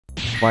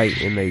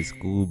fight in a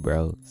school,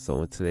 bro.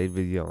 So in today's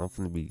video, I'm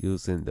gonna be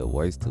using the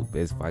worst two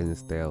best fighting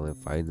style in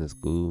fighting in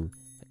school.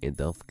 And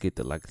don't forget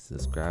to like and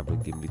subscribe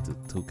and get me to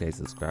 2K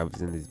subscribers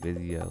in this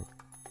video.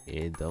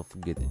 And don't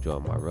forget to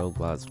join my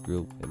Roblox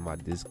group and my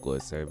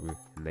Discord server.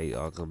 And they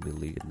all gonna be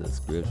linked in the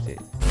description.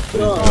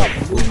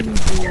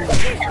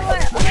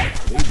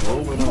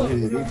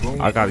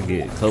 I gotta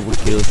get a couple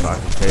kills so I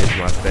can change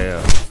my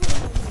style.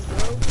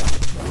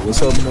 What's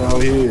happening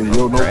out here?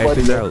 Yo,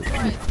 nobody out.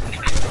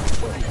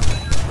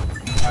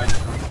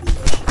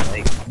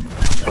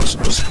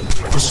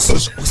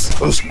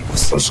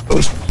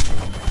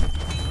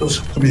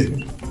 Come here.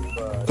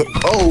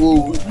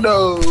 Oh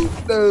no.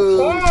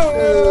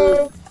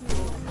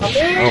 I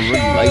don't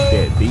really like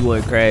that.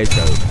 B1 crash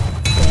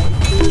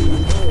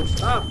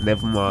though.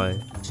 Never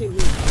mind. It's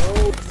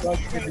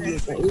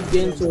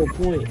getting to a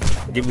point.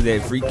 Give me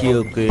that free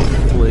kill, kid.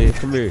 Twin,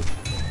 come here.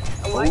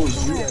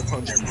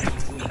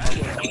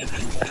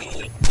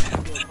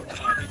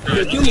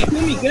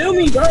 Kill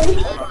me, bro.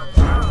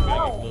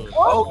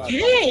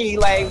 Okay,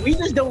 like we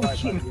just don't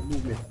care.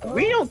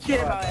 We don't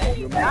care about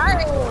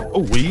that.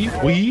 Oh, weave.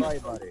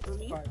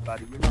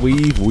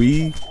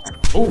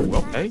 Oh,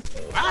 okay.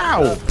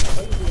 Wow.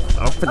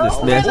 I'm finna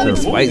snatch the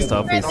spikes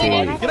off his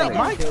head. Get up,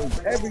 Mike.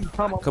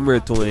 Come here,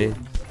 twin.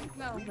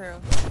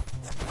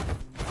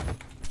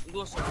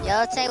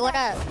 Yo, say what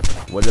up?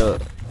 What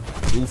up,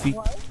 Goofy?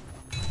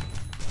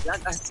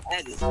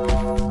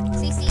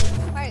 CC,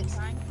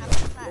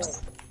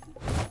 first.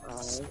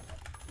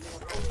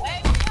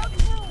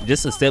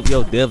 Just accept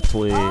your death,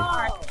 twin.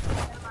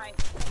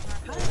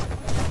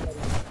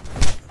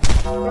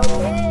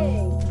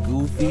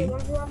 Goofy.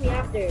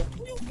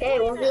 Hey,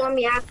 won't you want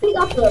me after?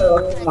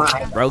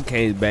 Bro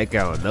came back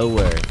out of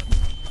nowhere.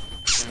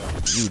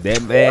 You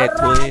that mad,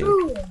 twin?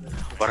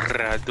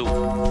 Brado.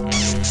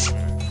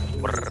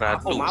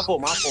 My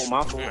fault.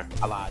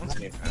 I lied.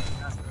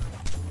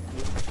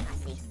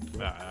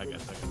 I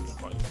guess I can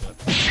fight that.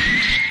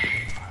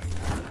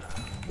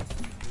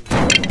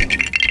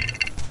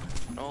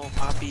 No,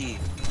 Poppy,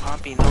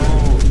 no.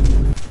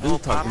 Who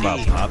talking about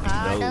Poppy?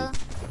 No.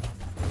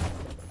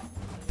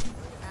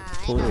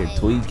 Twin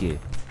tweaking.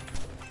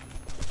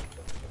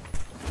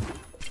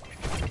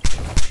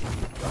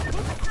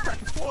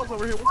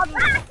 Over here.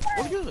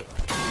 What's good?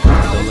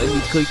 So let me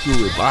cook you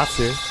with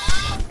boxer.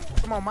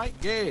 Come on, Mike.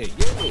 Yeah.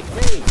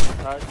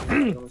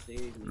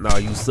 Nah,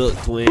 you suck,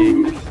 twin.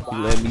 You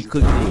let me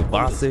cook you with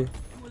boxer.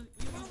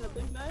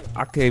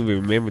 I can't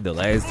even remember the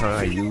last time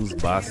I used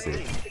boxer.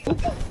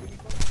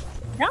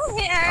 Don't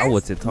hit her. I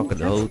wasn't talking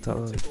the whole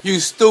time. You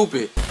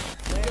stupid.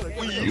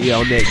 Yeah,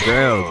 on that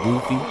ground,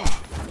 Goofy.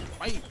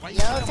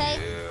 Yo, take.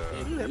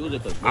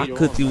 I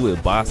cooked you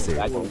with boxer.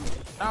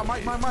 Nah,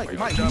 Mike, he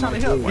trying to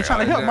help. He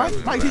trying to help, Mike.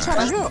 Mike, he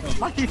trying to help.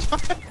 Mike, he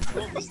trying to help.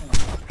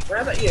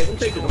 Yeah, go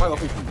take it. I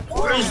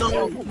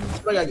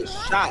gotta get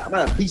shot. I'm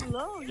at a piece.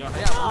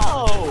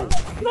 Oh,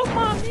 look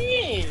my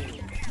man.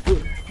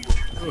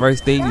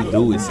 First thing you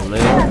do is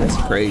slam. That's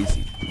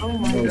crazy.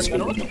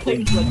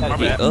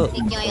 Get up.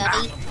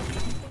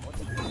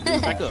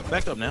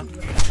 Back up now.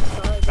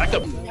 Back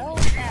up.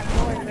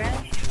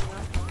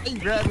 He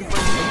grabbed me from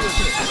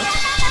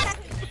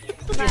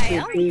Look at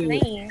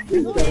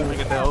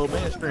that old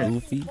man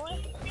strength. Goofy.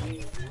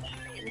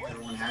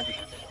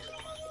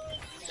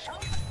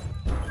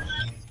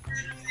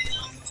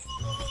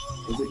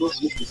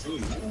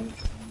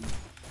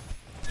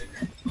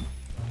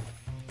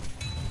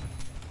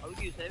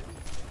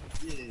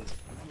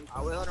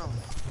 Hold on.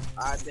 I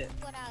bet.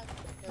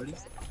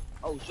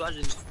 Oh, so I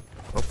just.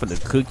 I'm finna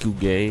cook you,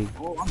 gang.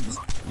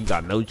 You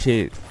got no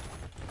chance.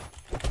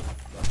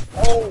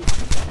 Oh.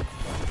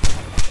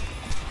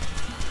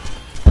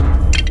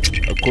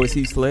 Of course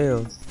he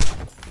slams.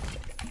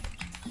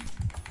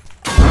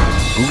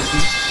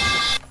 Goofy.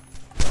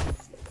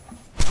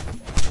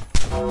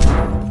 I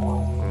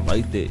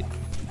like that.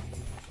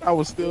 I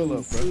was still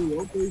up, bro.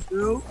 Okay,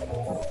 Phil.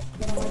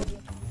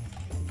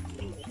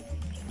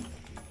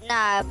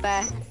 Nah,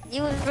 bro.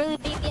 You was really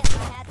beat me if I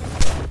had this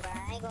thing, bro. I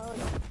ain't gonna hold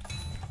you.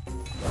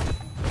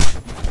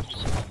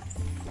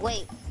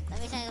 Wait, let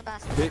me tell you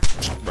about something.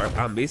 Bro,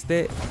 I missed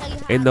that. Tell you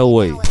how Ain't I no came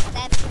way. out with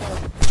Savage, though.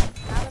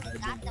 I was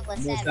knocking with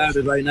I'm Savage.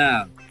 savage right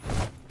now.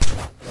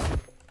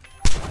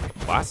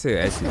 I said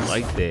actually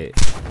like that.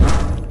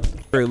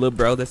 Hey, little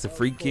bro, that's a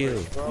free kill.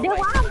 Then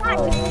why am I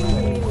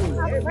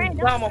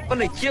I'm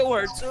gonna kill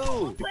her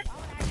too.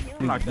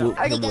 Like You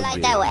can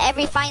like that with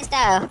every fight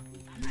style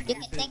you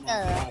can think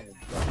of.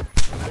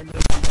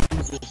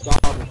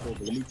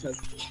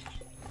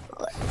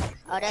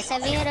 Oh, that's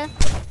heavy hitter?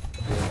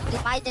 You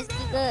might just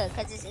be good,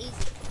 cause it's easy.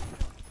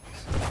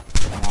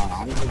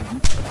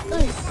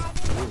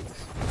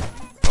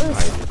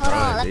 Hold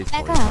on, let me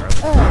back up.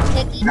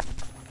 Sticky.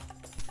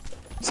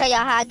 Show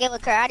y'all how I get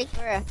with karate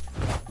for real.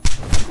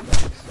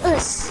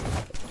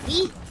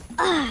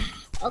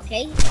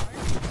 Okay.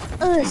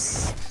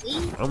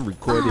 I'm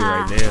recording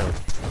right now.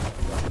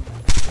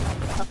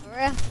 Oh, for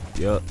real?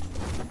 Yup.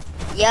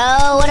 Yo,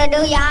 what I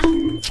do, y'all?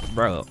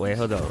 Bro, wait,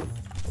 hold on.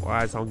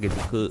 Why is I don't get to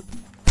cook?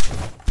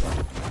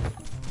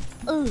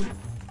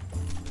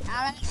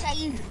 Now let me show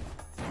you.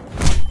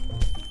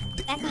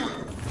 Back up.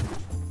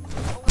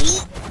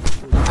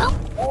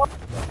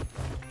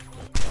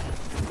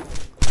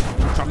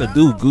 Trying to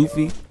do,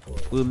 Goofy.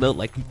 We'll know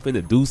like you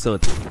finna do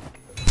something.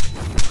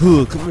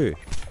 Huh, come here.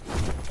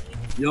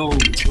 Yo, I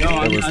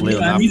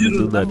need to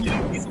do nothing.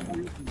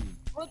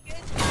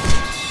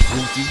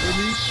 Goofy,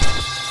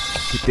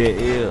 get that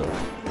L.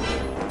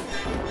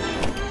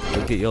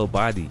 Look at your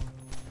body.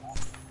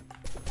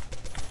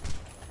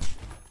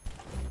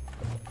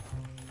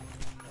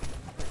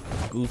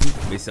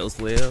 Goofy, miss your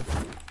slam.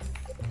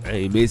 I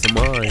ain't missing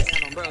mine.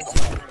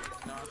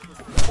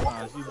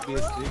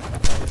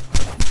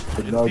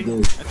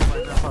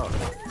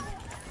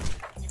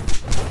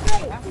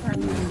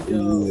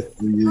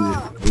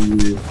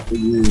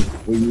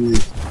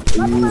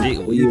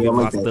 We even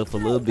my stuff a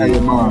little bit.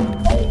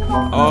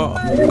 Oh,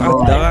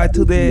 I died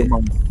to that.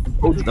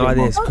 No,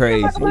 that's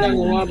crazy.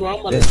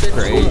 That's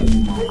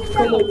crazy.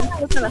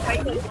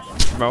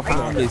 Bro,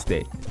 how I missed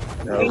that?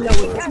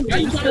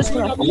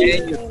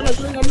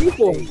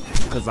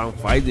 Cause I'm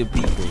fighting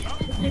people.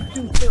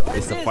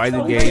 It's a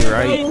fighting game,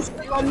 right?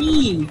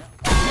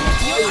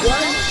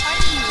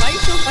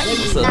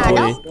 Nah,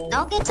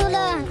 don't get too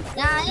low.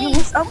 Nah,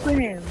 What's up with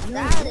him?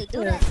 Nah, they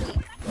do that to you.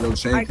 Yo,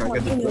 Shane, can I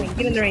get the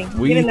Get in the ring.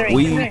 We- Get in the ring.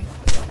 we-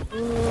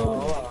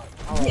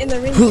 Get in the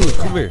ring.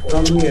 Come here.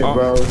 Come here,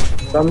 bro.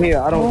 Come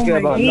here. I don't care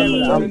about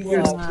nothing. I'm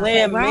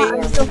Slam, Bro, man.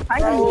 I'm still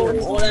fighting you.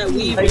 All that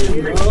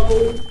weaving, bro.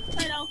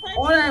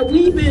 All that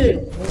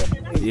weaving.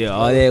 Yeah,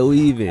 all that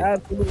weaving.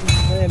 absolutely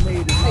slam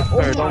made it.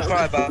 Don't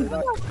cry about it.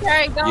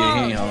 There you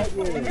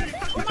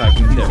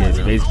go. His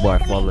baseball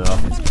falling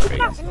off is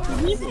crazy.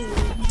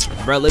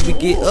 Bro, let me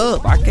get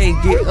up. I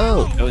can't get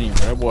up.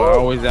 That boy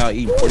always out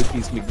eating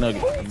 40-piece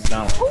McNugget. He's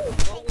down.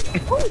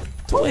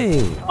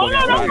 Twin.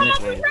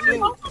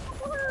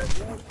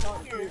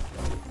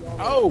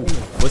 Oh,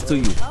 What's to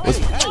you? What's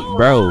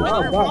bro?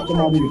 I'll rock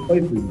somebody to play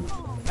for you.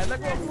 hey, let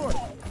go of Florida.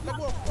 Let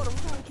go of Florida.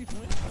 What's wrong with you,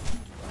 twin?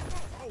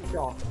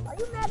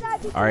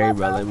 All right,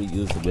 bro. Let me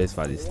use the best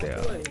fighting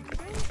style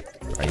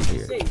right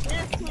here.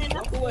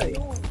 Walk away.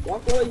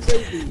 Walk away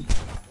safely.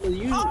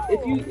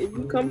 If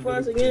you come for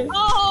us again,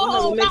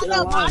 Oh, we're not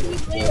gonna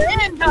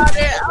make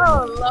it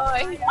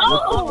alive.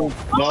 Oh,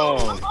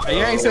 Lord. Hey,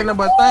 you ain't saying nothing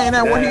but thing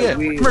now. Where he at?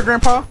 Come here,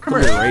 Grandpa. Come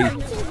Come here. here,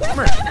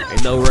 Ray.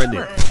 Ain't no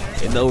running.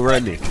 Ain't no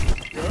running.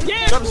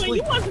 Go to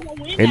sleep.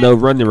 Ain't no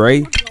running,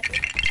 Ray.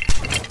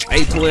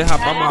 Hey, twin,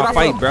 hop on my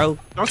fight, bro.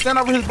 Don't stand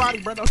over his body,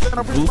 bro. Don't stand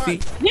over his Goofy.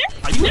 body.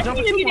 Are you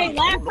jumping too much?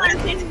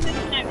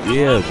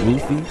 Yeah,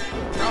 Goofy.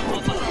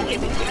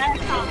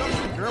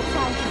 Girl, what's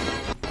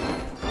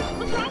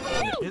wrong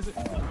with you? Is it?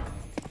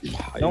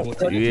 Don't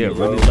touch Yeah, me,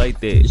 bro. running like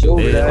that. Show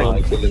me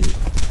Damn. that.